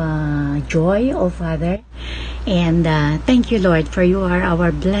of joy, O Father. And thank you, Lord, for you are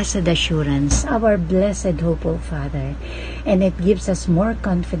our blessed assurance, our blessed hope, O Father. And it gives us more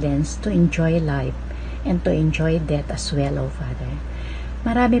confidence to enjoy life and to enjoy death as well, O Father.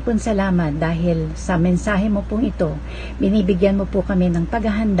 Marami pong salamat dahil sa mensahe mo pong ito, binibigyan mo po kami ng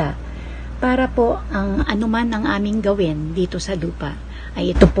paghahanda para po ang anuman ang aming gawin dito sa lupa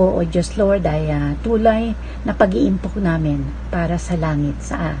ay ito po, O Diyos Lord, ay tulay na pag-iimpok namin para sa langit,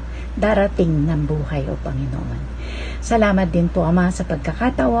 sa darating ng buhay, O Panginoon. Salamat din po, Ama, sa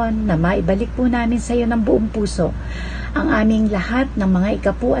pagkakataon na maibalik po namin sa iyo ng buong puso ang aming lahat ng mga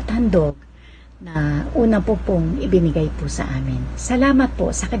ikapu at handog na una po pong ibinigay po sa amin. Salamat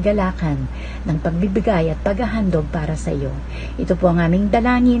po sa kagalakan ng pagbibigay at paghahandog para sa iyo. Ito po ang aming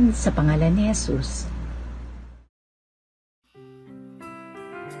dalangin sa pangalan ni Jesus.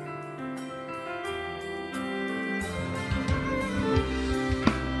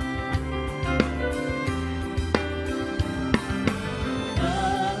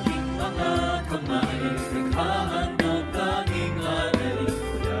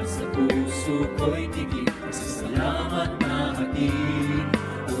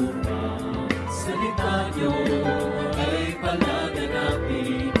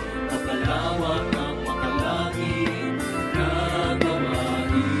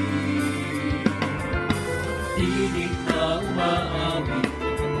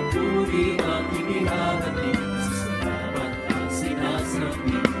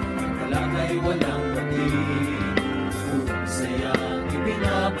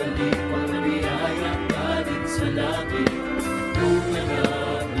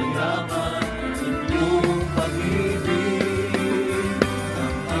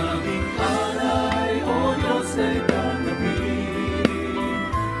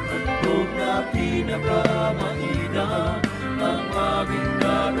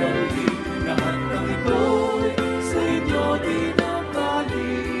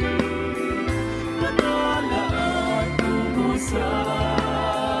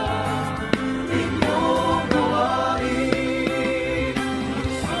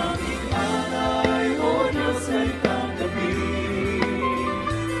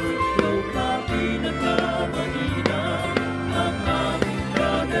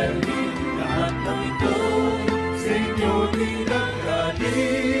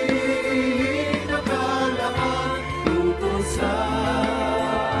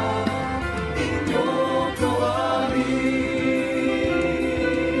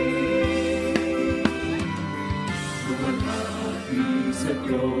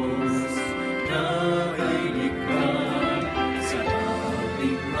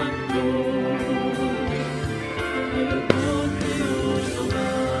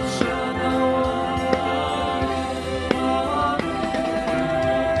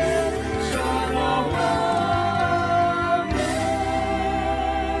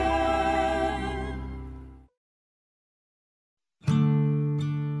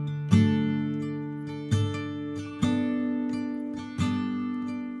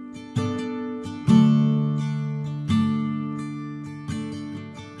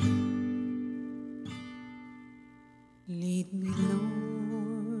 Lead me,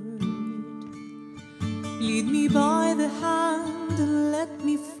 Lord, lead me by the hand and let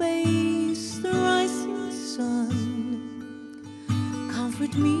me face the rising sun.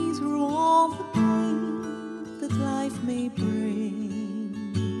 Comfort me through all the pain that life may bring.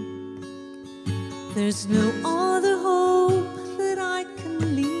 There's no other hope that I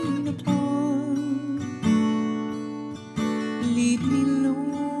can lean upon. Lead me,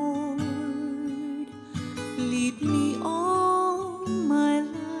 Lord, lead me all my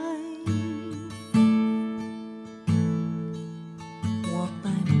life.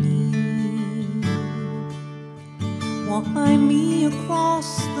 Walk by me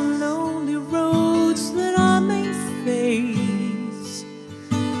across the lonely roads that I may face.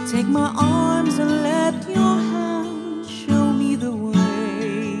 Take my arms and let your hand show me the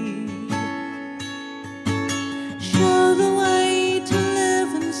way. Show the way to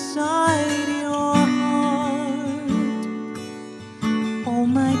live inside your heart.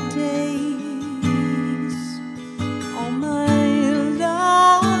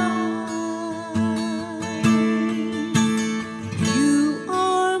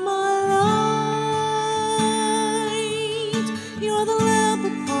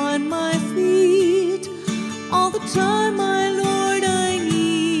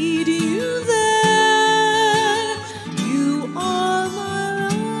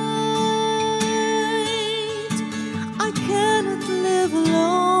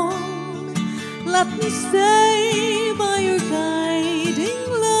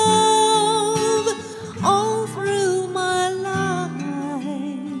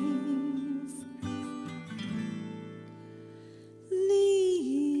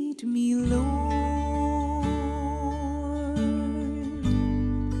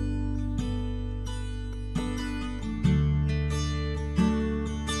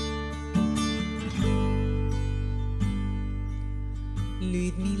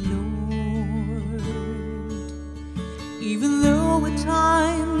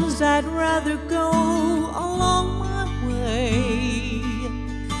 course I'd rather go along my way.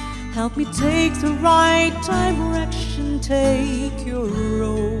 Help me take the right direction, take your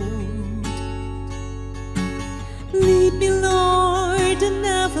road. Lead me, Lord, and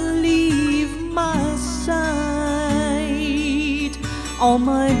never leave my side. All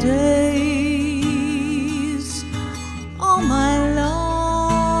my days, all my life,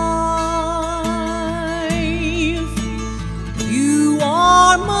 you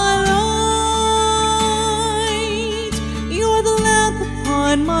are my light. You're the lamp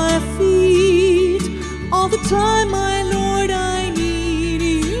upon my feet. All the time, my Lord, I need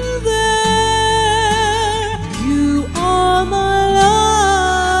you there. You are my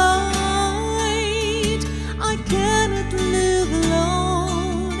light. I cannot live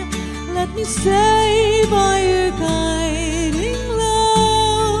alone. Let me stay by your guiding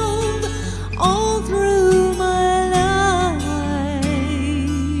love all through my life.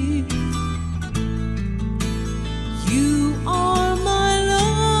 You are my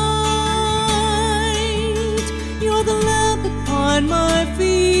light. You're the lamp upon my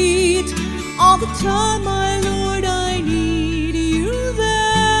feet. All the time, my Lord, I need you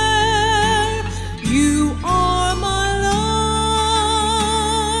there. You are my light.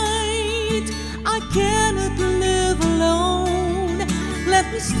 I cannot live alone.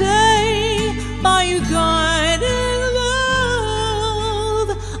 Let me stay by your guiding love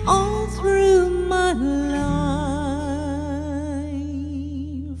all through my life,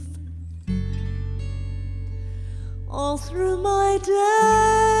 all through my days.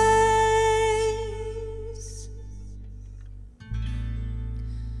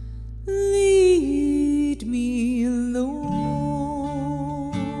 Lead me, Lord.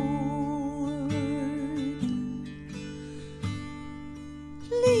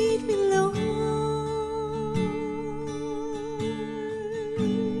 Lead me, Lord.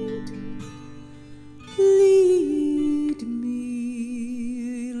 Lead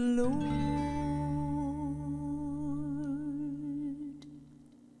me, Lord.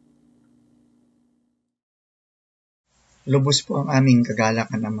 Lubos po ang aming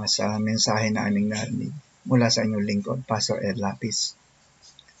kagalakan, Ama, sa mensahe na aming narinig mula sa inyong lingkod, Pastor Ed Lapis.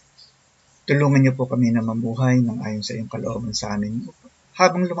 Tulungan niyo po kami na mamuhay ng ayon sa iyong kalooban sa amin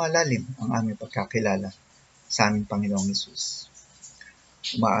habang lumalalim ang aming pagkakilala sa aming Panginoong Hesus.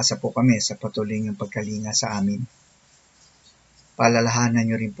 Umaasa po kami sa patuloy ng pagkalinga sa amin. Paalalahanan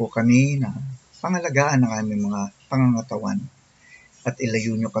niyo rin po kami na pangalagaan ang aming mga pangangatawan at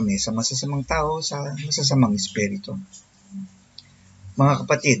ilayo niyo kami sa masasamang tao, sa masasamang espiritu. Mga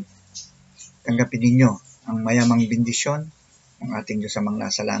kapatid, tanggapin ninyo ang mayamang bendisyon ng ating Diyos amang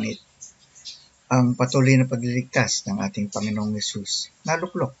nasa langit, ang patuloy na pagliligtas ng ating Panginoong Hesus na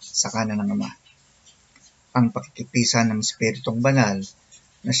luklok sa kanan ng Ama, ang pakikipisan ng Espiritong Banal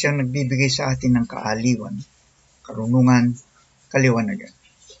na siyang nagbibigay sa atin ng kaaliwan, karunungan, kaliwanagan.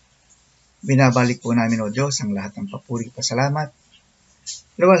 Binabalik po namin, O Diyos, ang lahat ng papuri, pasalamat,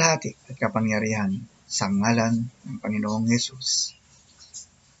 luwalhati at kapangyarihan sa ngalan ng Panginoong Hesus.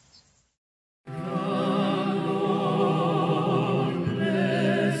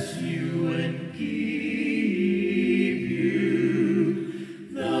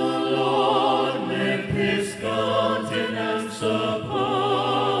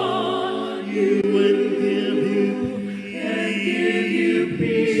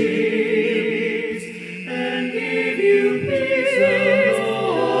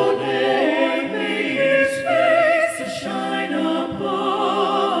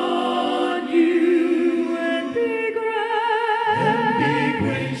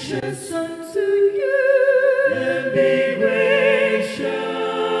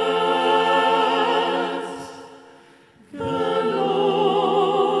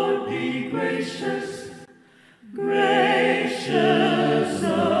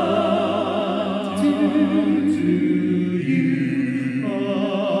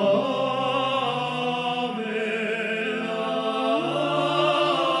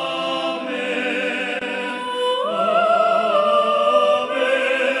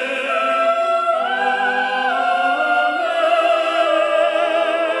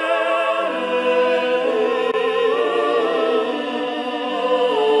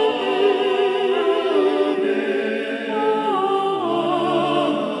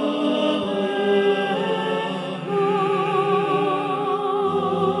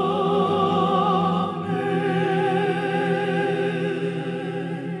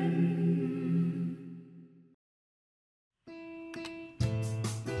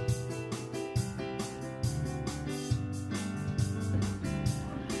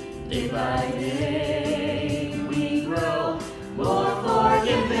 Day by day we grow more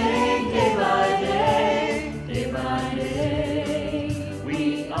forgiving.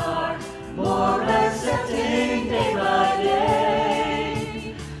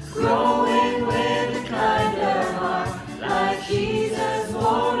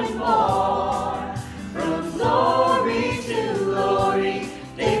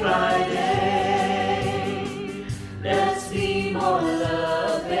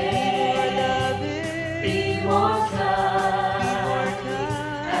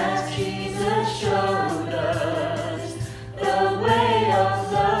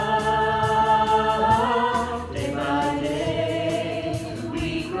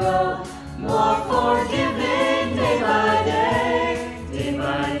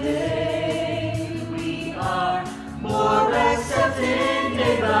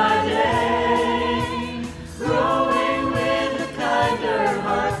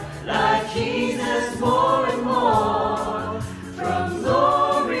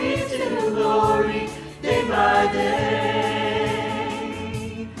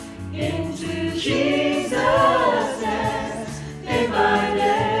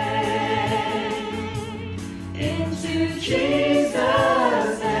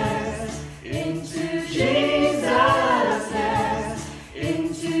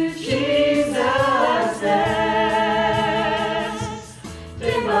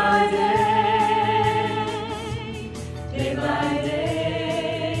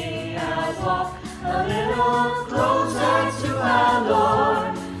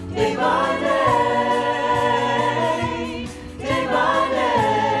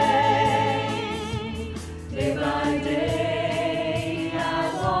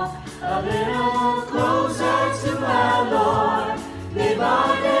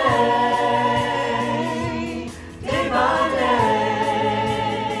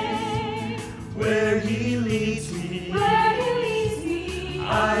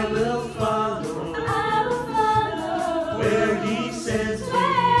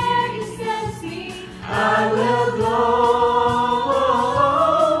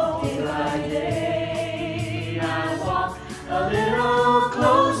 Hallelujah.